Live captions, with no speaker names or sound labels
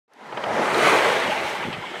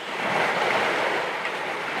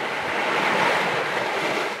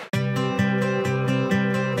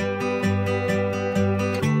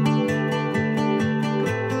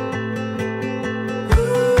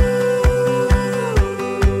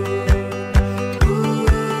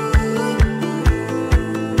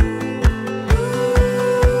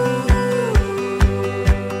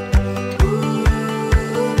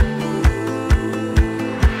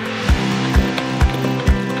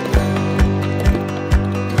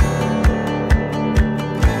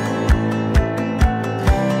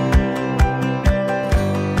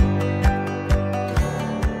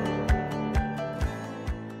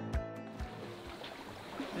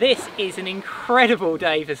is an incredible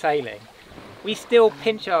day for sailing. We still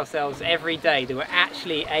pinch ourselves every day that we're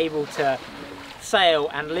actually able to sail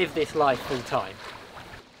and live this life full time.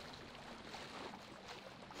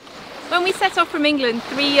 When we set off from England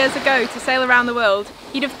 3 years ago to sail around the world,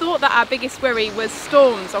 you'd have thought that our biggest worry was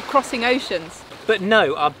storms or crossing oceans. But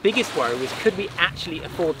no, our biggest worry was, could we actually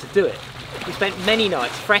afford to do it? We spent many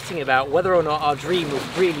nights fretting about whether or not our dream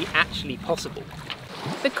was really actually possible.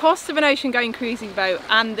 The cost of an ocean-going cruising boat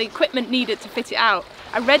and the equipment needed to fit it out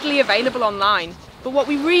are readily available online, but what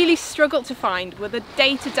we really struggled to find were the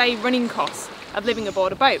day-to-day running costs of living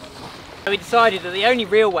aboard a boat. We decided that the only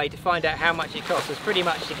real way to find out how much it cost was pretty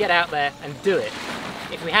much to get out there and do it.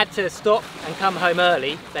 If we had to stop and come home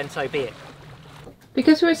early, then so be it.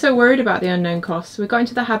 Because we're so worried about the unknown costs, we got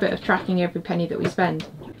into the habit of tracking every penny that we spend.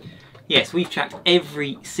 Yes, we've tracked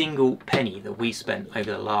every single penny that we've spent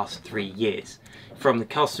over the last 3 years, from the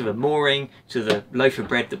cost of a mooring to the loaf of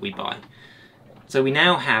bread that we buy. So we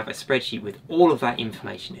now have a spreadsheet with all of that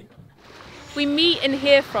information in. We meet and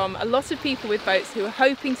hear from a lot of people with boats who are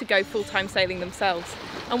hoping to go full-time sailing themselves.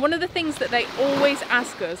 And one of the things that they always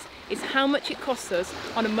ask us is how much it costs us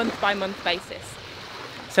on a month-by-month basis.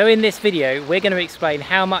 So in this video, we're going to explain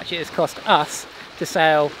how much it has cost us to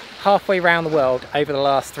sail halfway around the world over the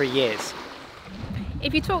last 3 years.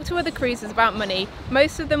 If you talk to other cruisers about money,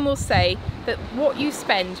 most of them will say that what you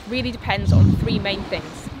spend really depends on 3 main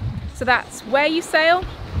things. So that's where you sail,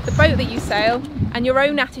 the boat that you sail, and your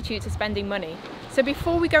own attitude to spending money. So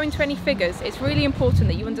before we go into any figures, it's really important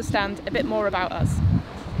that you understand a bit more about us.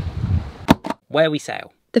 Where we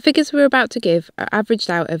sail. The figures we're about to give are averaged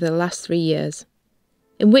out over the last 3 years,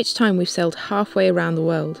 in which time we've sailed halfway around the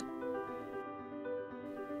world.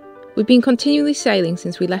 We've been continually sailing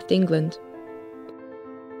since we left England.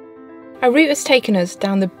 Our route has taken us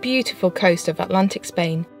down the beautiful coast of Atlantic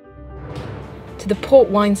Spain to the port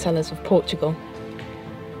wine cellars of Portugal.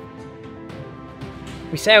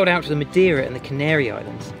 We sailed out to the Madeira and the Canary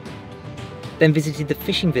Islands, then visited the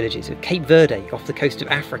fishing villages of Cape Verde off the coast of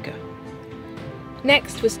Africa.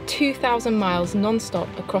 Next was 2,000 miles non-stop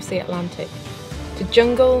across the Atlantic to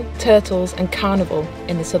jungle, turtles and carnival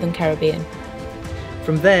in the southern Caribbean.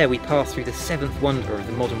 From there we passed through the 7th wonder of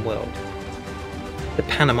the modern world, the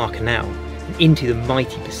Panama Canal, and into the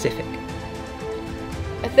mighty Pacific.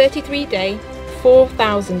 A 33-day,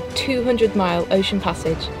 4,200 mile ocean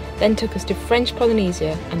passage then took us to French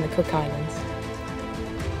Polynesia and the Cook Islands.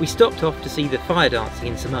 We stopped off to see the fire dancing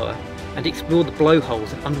in Samoa and explored the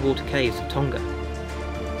blowholes and underwater caves of Tonga.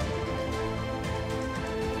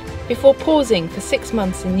 Before pausing for 6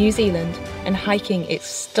 months in New Zealand and hiking its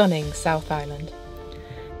stunning South Island.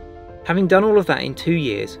 Having done all of that in 2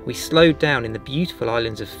 years, we slowed down in the beautiful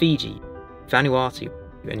islands of Fiji, Vanuatu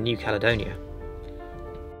and New Caledonia.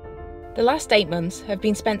 The last 8 months have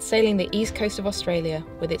been spent sailing the east coast of Australia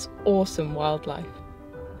with its awesome wildlife.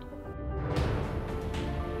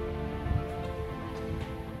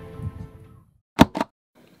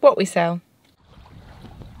 What we sail.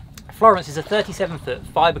 Florence is a 37-foot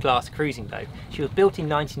fiberglass cruising boat. She was built in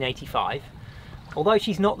 1985. Although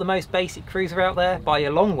she's not the most basic cruiser out there by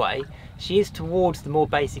a long way, she is towards the more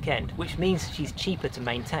basic end, which means she's cheaper to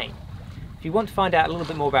maintain. If you want to find out a little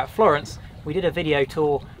bit more about Florence, we did a video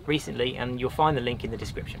tour recently and you'll find the link in the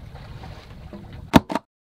description.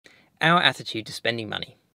 Our attitude to spending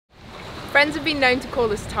money. Friends have been known to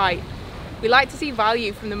call us tight. We like to see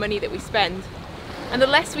value from the money that we spend. And the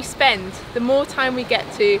less we spend, the more time we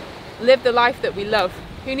get to live the life that we love.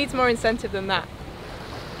 Who needs more incentive than that?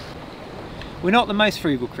 We're not the most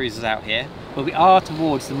frugal cruisers out here, but we are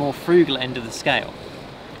towards the more frugal end of the scale.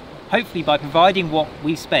 Hopefully by providing what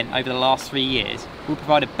we've spent over the last 3 years, we'll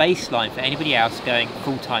provide a baseline for anybody else going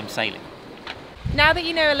full-time sailing. Now that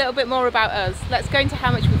you know a little bit more about us, let's go into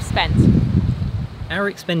how much we've spent. Our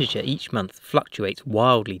expenditure each month fluctuates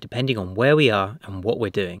wildly depending on where we are and what we're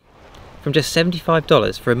doing. From just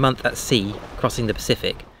 $75 for a month at sea crossing the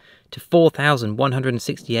Pacific to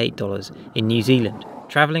 $4,168 in New Zealand,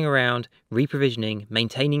 travelling around, reprovisioning,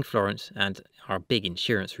 maintaining Florence and our big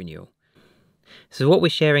insurance renewal. So what we're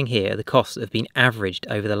sharing here are the costs that have been averaged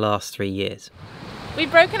over the last 3 years. We've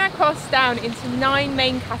broken our costs down into 9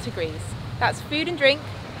 main categories. That's food and drink,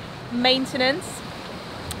 maintenance,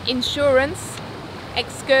 insurance,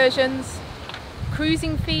 excursions,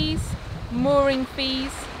 cruising fees, mooring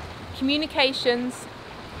fees, communications,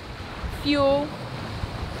 fuel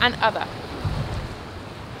and other.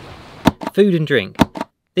 Food and drink.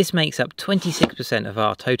 This makes up 26% of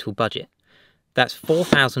our total budget. That's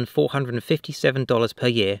 $4,457 per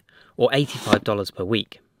year or $85 per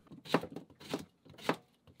week.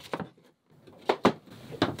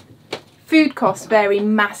 Food costs vary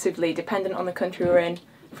massively dependent on the country we're in,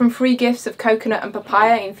 from free gifts of coconut and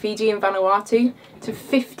papaya in Fiji and Vanuatu to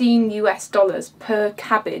 $15 per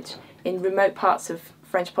cabbage in remote parts of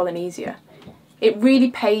French Polynesia. It really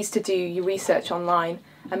pays to do your research online,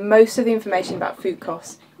 and most of the information about food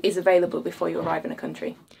costs is available before you arrive in a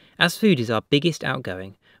country. As food is our biggest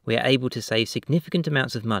outgoing, we are able to save significant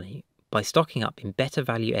amounts of money by stocking up in better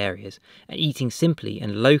value areas and eating simply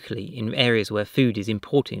and locally in areas where food is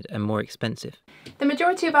imported and more expensive. The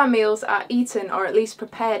majority of our meals are eaten or at least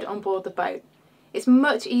prepared on board the boat. It's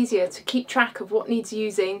much easier to keep track of what needs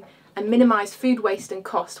using and minimise food waste and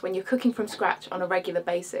cost when you're cooking from scratch on a regular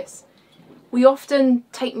basis. We often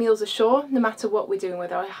take meals ashore, no matter what we're doing,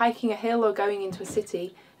 whether we're hiking a hill or going into a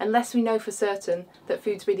city, unless we know for certain that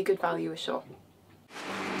food's really good value ashore.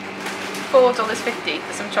 $4.50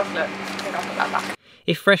 for some chocolate. Maybe I'll put that back.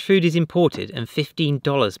 If fresh food is imported and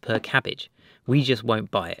 $15 per cabbage, we just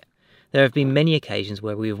won't buy it. There have been many occasions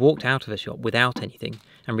where we have walked out of a shop without anything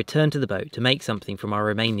and returned to the boat to make something from our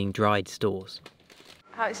remaining dried stores.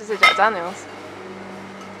 How much is a Jack Daniels?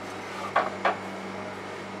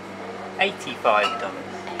 $85.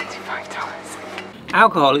 $85.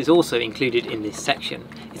 Alcohol is also included in this section.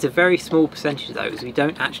 It's a very small percentage though, as we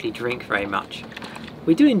don't actually drink very much.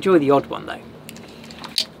 We do enjoy the odd one though.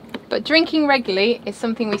 But drinking regularly is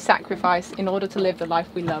something we sacrifice in order to live the life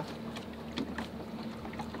we love.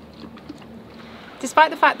 Despite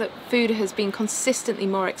the fact that food has been consistently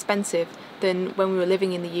more expensive than when we were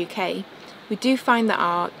living in the UK, we do find that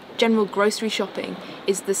our general grocery shopping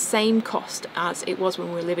is the same cost as it was when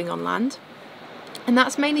we were living on land. And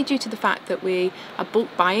that's mainly due to the fact that we are bulk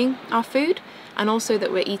buying our food, and also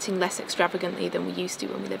that we're eating less extravagantly than we used to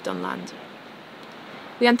when we lived on land.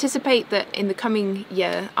 We anticipate that in the coming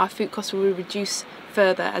year our food costs will reduce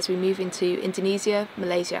further as we move into Indonesia,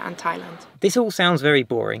 Malaysia and Thailand. This all sounds very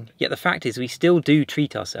boring, yet the fact is we still do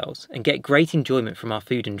treat ourselves and get great enjoyment from our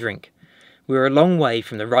food and drink. We are a long way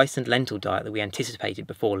from the rice and lentil diet that we anticipated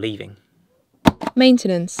before leaving.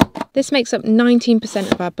 Maintenance. This makes up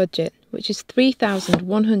 19% of our budget, which is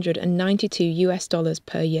 $3,192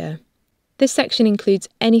 per year. This section includes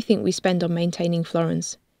anything we spend on maintaining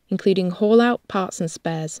Florence, including haul-out, parts and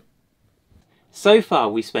spares. So far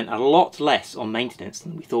we've spent a lot less on maintenance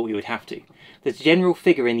than we thought we would have to. There's a general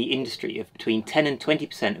figure in the industry of between 10 and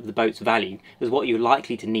 20% of the boat's value as what you're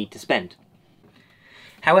likely to need to spend.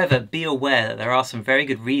 However, be aware that there are some very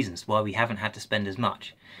good reasons why we haven't had to spend as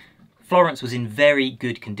much. Florence was in very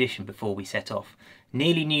good condition before we set off.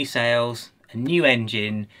 Nearly new sails, a new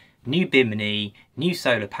engine, new bimini, new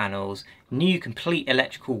solar panels, new complete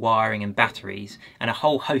electrical wiring and batteries, and a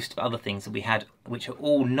whole host of other things that we had which are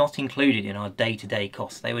all not included in our day-to-day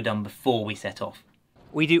costs. They were done before we set off.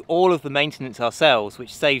 We do all of the maintenance ourselves,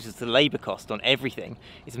 which saves us the labour cost on everything.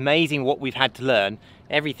 It's amazing what we've had to learn,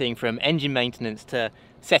 everything from engine maintenance to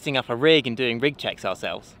setting up a rig and doing rig checks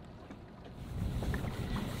ourselves.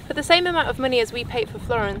 For the same amount of money as we paid for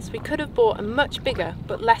Florence, we could have bought a much bigger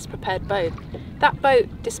but less prepared boat. That boat,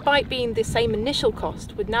 despite being the same initial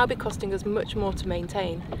cost, would now be costing us much more to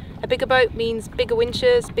maintain. A bigger boat means bigger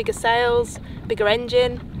winches, bigger sails, bigger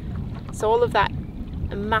engine, so all of that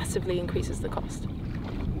massively increases the cost.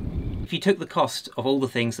 If you took the cost of all the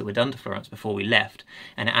things that were done to Florence before we left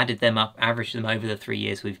and added them up, averaged them over the 3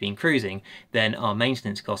 years we've been cruising, then our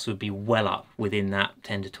maintenance costs would be well up within that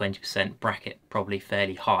 10 to 20% bracket, probably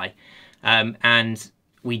fairly high. And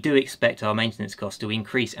we do expect our maintenance costs to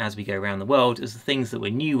increase as we go around the world as the things that were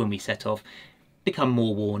new when we set off become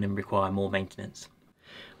more worn and require more maintenance.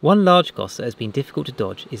 One large cost that has been difficult to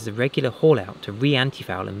dodge is the regular haul out to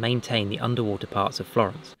re-antifoul and maintain the underwater parts of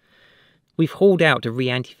Florence. We've hauled out to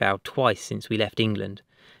re-antifoul twice since we left England,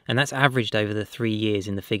 and that's averaged over the 3 years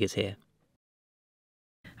in the figures here.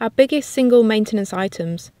 Our biggest single maintenance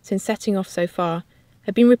items since setting off so far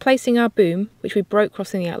have been replacing our boom, which we broke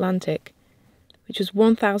crossing the Atlantic, which was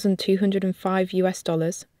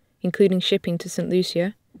 $1,205 including shipping to St.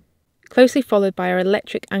 Lucia, closely followed by our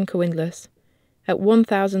electric anchor windlass at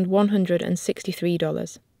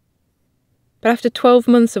 $1,163. But after 12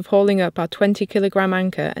 months of hauling up our 20-kilogram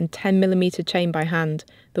anchor and 10mm chain by hand,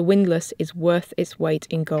 the windlass is worth its weight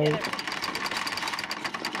in gold.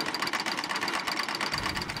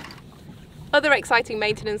 Other exciting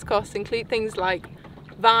maintenance costs include things like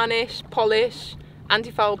varnish, polish,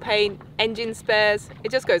 anti-foul paint, engine spares,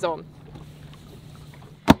 it just goes on.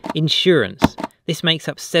 Insurance. This makes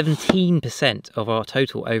up 17% of our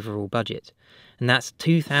total overall budget, and that's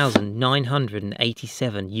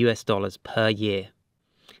 $2,987 per year.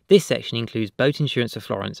 This section includes boat insurance for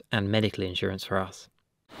Florence and medical insurance for us.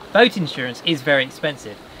 Boat insurance is very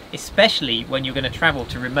expensive. especially when you're going to travel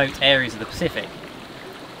to remote areas of the Pacific.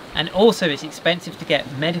 And also it's expensive to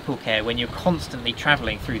get medical care when you're constantly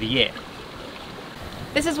travelling through the year.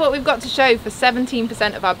 This is what we've got to show for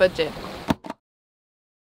 17% of our budget.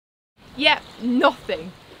 Yep,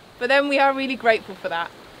 nothing. But then we are really grateful for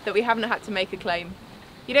that we haven't had to make a claim.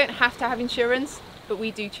 You don't have to have insurance, but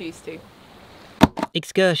we do choose to.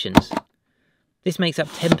 Excursions. This makes up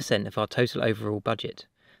 10% of our total overall budget.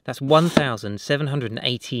 That's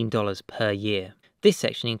 $1,718 per year. This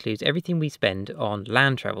section includes everything we spend on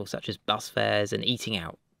land travel, such as bus fares and eating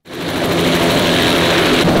out.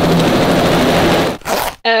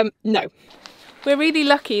 No. We're really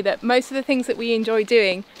lucky that most of the things that we enjoy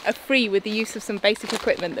doing are free with the use of some basic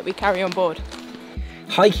equipment that we carry on board.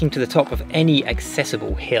 Hiking to the top of any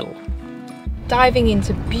accessible hill. Diving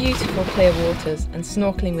into beautiful clear waters and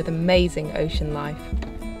snorkeling with amazing ocean life.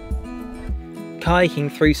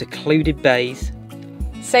 Kayaking through secluded bays.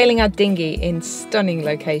 Sailing our dinghy in stunning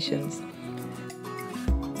locations.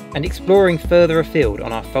 And exploring further afield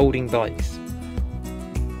on our folding bikes.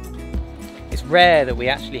 It's rare that we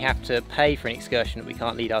actually have to pay for an excursion that we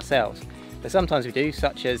can't lead ourselves, but sometimes we do,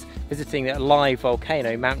 such as visiting the live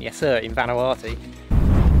volcano Mount Yasur in Vanuatu.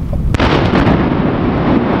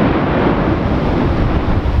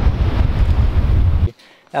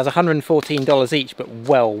 That was $114 each, but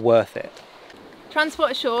well worth it.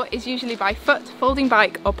 Transport ashore is usually by foot, folding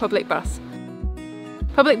bike or public bus.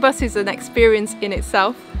 Public bus is an experience in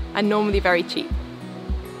itself and normally very cheap.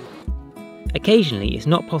 Occasionally it's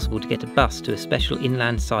not possible to get a bus to a special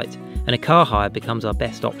inland site, and a car hire becomes our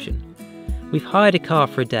best option. We've hired a car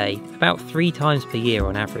for a day about 3 times per year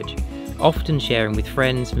on average, often sharing with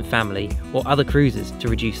friends and family or other cruisers to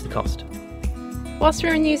reduce the cost. Whilst we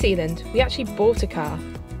were in New Zealand, we actually bought a car,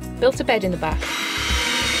 built a bed in the back,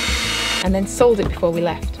 and then sold it before we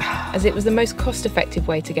left, as it was the most cost-effective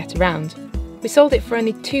way to get around. We sold it for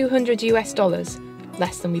only $200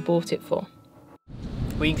 less than we bought it for.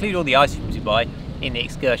 We include all the items we buy in the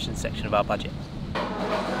excursion section of our budget.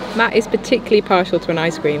 Matt is particularly partial to an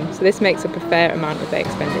ice cream, so this makes up a fair amount of the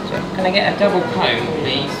expenditure. Can I get a double cone,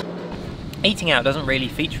 please? Eating out doesn't really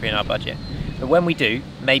feature in our budget, but when we do,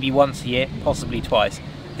 maybe once a year, possibly twice,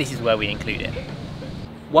 this is where we include it.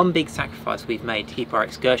 One big sacrifice we've made to keep our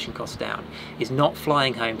excursion costs down is not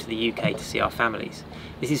flying home to the UK to see our families.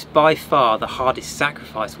 This is by far the hardest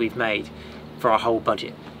sacrifice we've made for our whole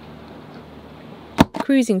budget.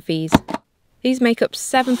 Cruising fees. These make up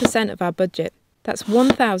 7% of our budget. That's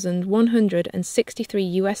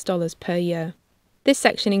 $1,163 per year. This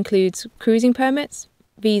section includes cruising permits,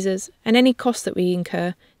 visas, and any costs that we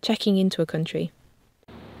incur checking into a country.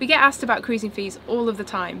 We get asked about cruising fees all of the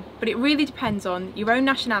time, but it really depends on your own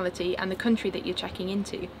nationality and the country that you're checking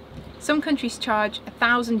into. Some countries charge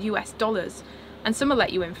 $1,000 and some will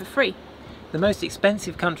let you in for free. The most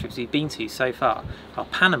expensive countries we've been to so far are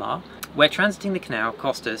Panama, where transiting the canal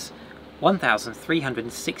cost us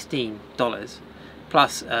 $1,316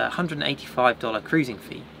 plus a $185 cruising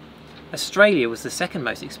fee. Australia was the second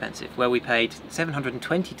most expensive, where we paid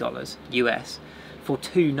 $720 US for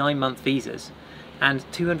 2 9-month visas and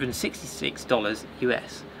 $266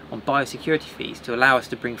 US on biosecurity fees to allow us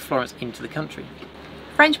to bring Florence into the country.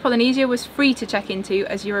 French Polynesia was free to check into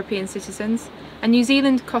as European citizens, and New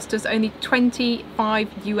Zealand cost us only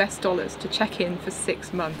 $25 US to check in for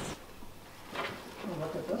 6 months.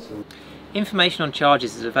 Information on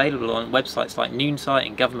charges is available on websites like Noonsite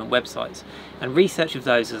and government websites, and research of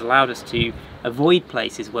those has allowed us to avoid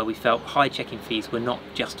places where we felt high check-in fees were not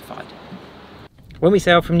justified. When we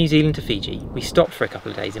sailed from New Zealand to Fiji, we stopped for a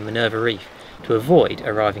couple of days in Minerva Reef to avoid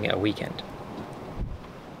arriving at a weekend.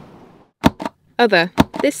 Other.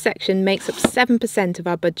 This section makes up 7% of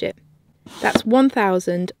our budget. That's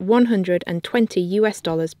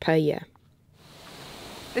 $1,120 per year.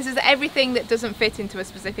 This is everything that doesn't fit into a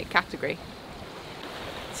specific category.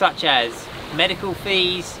 Such as medical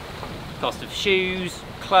fees, cost of shoes,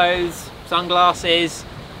 clothes, sunglasses,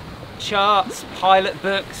 charts, pilot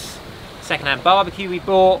books, second-hand barbecue we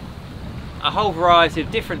bought, a whole variety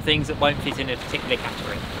of different things that won't fit in a particular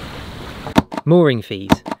category. Mooring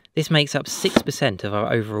fees. This makes up 6% of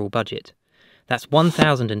our overall budget. That's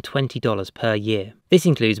 $1,020 per year. This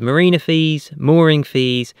includes marina fees, mooring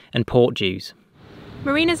fees, and port dues.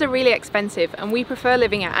 Marinas are really expensive and we prefer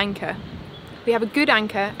living at anchor. We have a good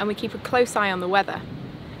anchor and we keep a close eye on the weather.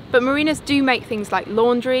 But marinas do make things like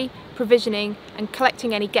laundry, provisioning and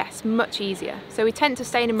collecting any guests much easier, so we tend to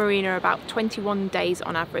stay in a marina about 21 days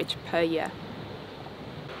on average per year.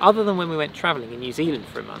 Other than when we went travelling in New Zealand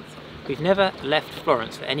for a month, we've never left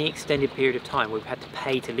Florence for any extended period of time where we've had to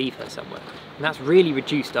pay to leave her somewhere, and that's really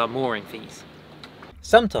reduced our mooring fees.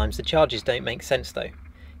 Sometimes the charges don't make sense though.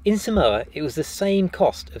 In Samoa, it was the same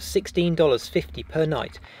cost of $16.50 per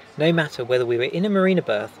night, no matter whether we were in a marina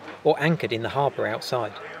berth or anchored in the harbour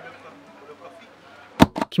outside.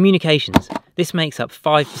 Communications. This makes up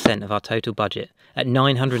 5% of our total budget at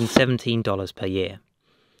 $917 per year.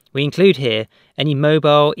 We include here any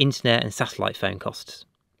mobile, internet and satellite phone costs.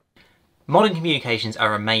 Modern communications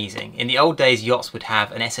are amazing. In the old days, yachts would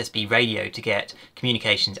have an SSB radio to get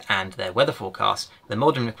communications and their weather forecasts. The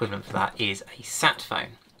modern equivalent for that is a sat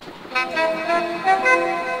phone.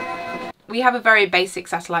 We have a very basic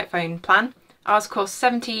satellite phone plan. Ours costs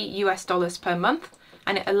 $70 per month,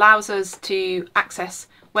 and it allows us to access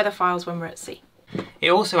weather files when we're at sea. It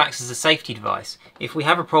also acts as a safety device. If we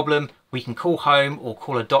have a problem, we can call home or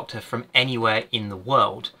call a doctor from anywhere in the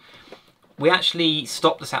world. We actually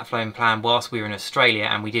stopped the sat phone plan whilst we were in Australia,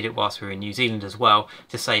 and we did it whilst we were in New Zealand as well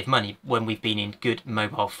to save money when we've been in good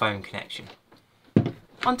mobile phone connection.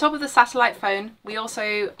 On top of the satellite phone, we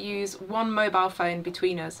also use one mobile phone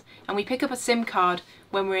between us, and we pick up a SIM card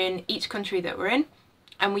when we're in each country that we're in,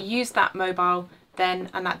 and we use that mobile then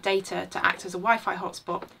and that data to act as a Wi-Fi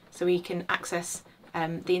hotspot so we can access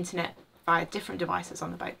the internet via different devices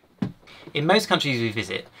on the boat. In most countries we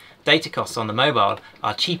visit, data costs on the mobile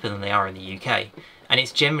are cheaper than they are in the UK, and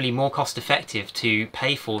it's generally more cost effective to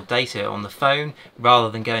pay for data on the phone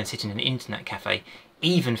rather than go and sit in an internet cafe,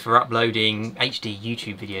 even for uploading HD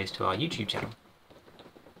YouTube videos to our YouTube channel.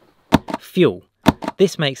 Fuel.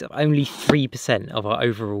 This makes up only 3% of our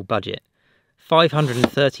overall budget,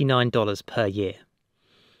 $539 per year.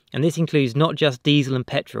 And this includes not just diesel and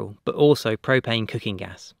petrol, but also propane cooking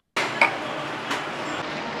gas.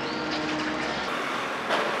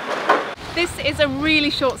 This is a really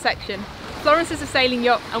short section. Florence is a sailing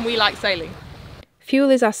yacht and we like sailing. Fuel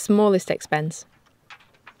is our smallest expense.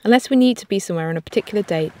 Unless we need to be somewhere on a particular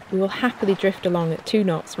date, we will happily drift along at 2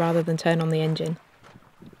 knots rather than turn on the engine.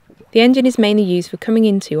 The engine is mainly used for coming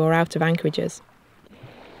into or out of anchorages.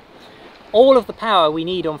 All of the power we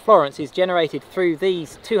need on Florence is generated through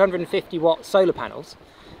these 250 watt solar panels,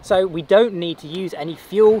 so we don't need to use any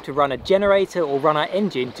fuel to run a generator or run our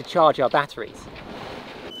engine to charge our batteries.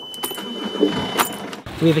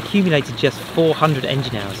 We have accumulated just 400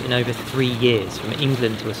 engine hours in over 3 years from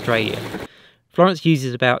England to Australia. Florence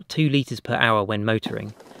uses about 2 litres per hour when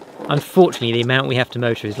motoring. Unfortunately, the amount we have to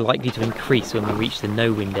motor is likely to increase when we reach the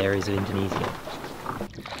no-wind areas of Indonesia.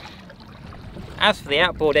 As for the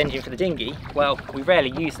outboard engine for the dinghy, well, we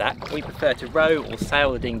rarely use that. We prefer to row or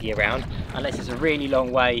sail the dinghy around unless it's a really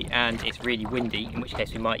long way and it's really windy, in which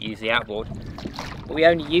case we might use the outboard. But we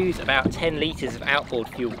only use about 10 litres of outboard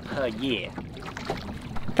fuel per year.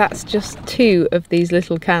 That's just 2 of these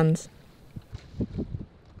little cans.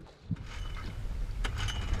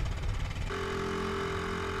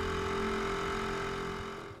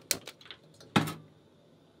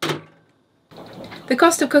 The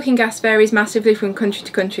cost of cooking gas varies massively from country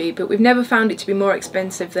to country, but we've never found it to be more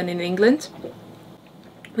expensive than in England.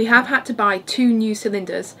 We have had to buy 2 new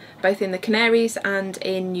cylinders, both in the Canaries and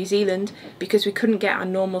in New Zealand, because we couldn't get our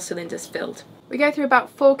normal cylinders filled. We go through about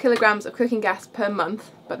 4 kilograms of cooking gas per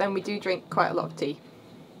month, but then we do drink quite a lot of tea.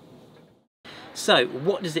 So,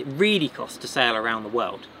 what does it really cost to sail around the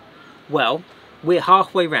world? Well, we're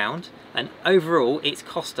halfway round, and overall it's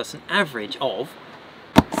cost us an average of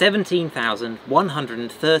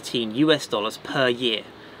 $17,113 per year,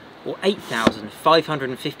 or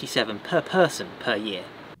 $8,557 per person per year.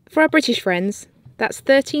 For our British friends, that's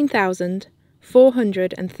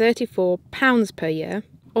 £13,434 per year,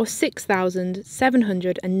 or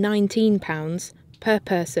 £6,719 per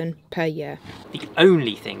person per year. The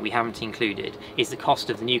only thing we haven't included is the cost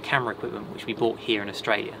of the new camera equipment which we bought here in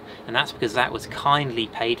Australia, and that's because that was kindly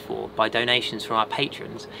paid for by donations from our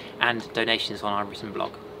patrons and donations on our written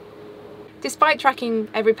blog. Despite tracking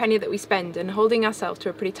every penny that we spend and holding ourselves to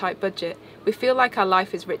a pretty tight budget, we feel like our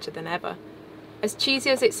life is richer than ever. As cheesy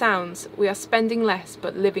as it sounds, we are spending less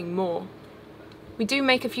but living more. We do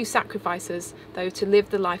make a few sacrifices, though, to live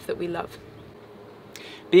the life that we love.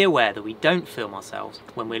 Be aware that we don't film ourselves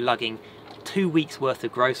when we're lugging 2 weeks worth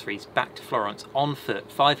of groceries back to Florence on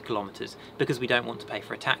foot 5 kilometres because we don't want to pay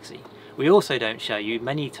for a taxi. We also don't show you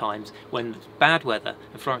many times when it's bad weather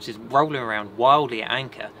and Florence is rolling around wildly at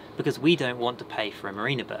anchor because we don't want to pay for a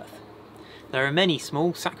marina berth. There are many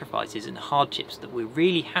small sacrifices and hardships that we're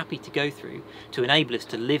really happy to go through to enable us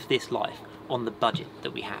to live this life on the budget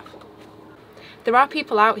that we have. There are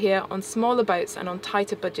people out here on smaller boats and on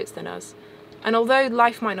tighter budgets than us, and although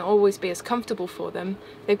life might not always be as comfortable for them,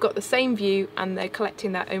 they've got the same view and they're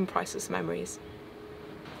collecting their own priceless memories.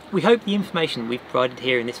 We hope the information we've provided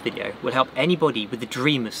here in this video will help anybody with the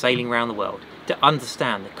dream of sailing around the world to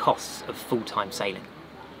understand the costs of full-time sailing.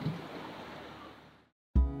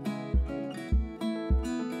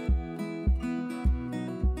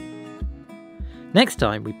 Next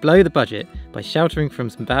time we blow the budget by sheltering from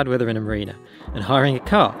some bad weather in a marina and hiring a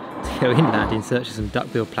car to go inland in search of some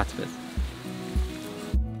duck-billed platypus.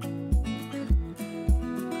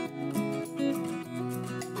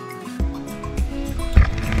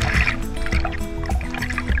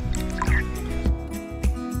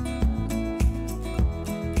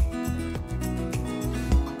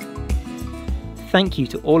 Thank you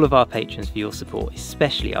to all of our patrons for your support,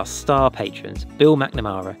 especially our star patrons Bill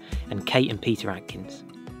McNamara and Kate and Peter Atkins.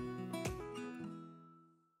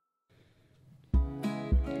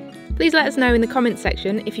 Please let us know in the comments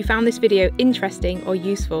section if you found this video interesting or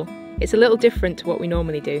useful. It's a little different to what we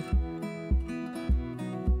normally do.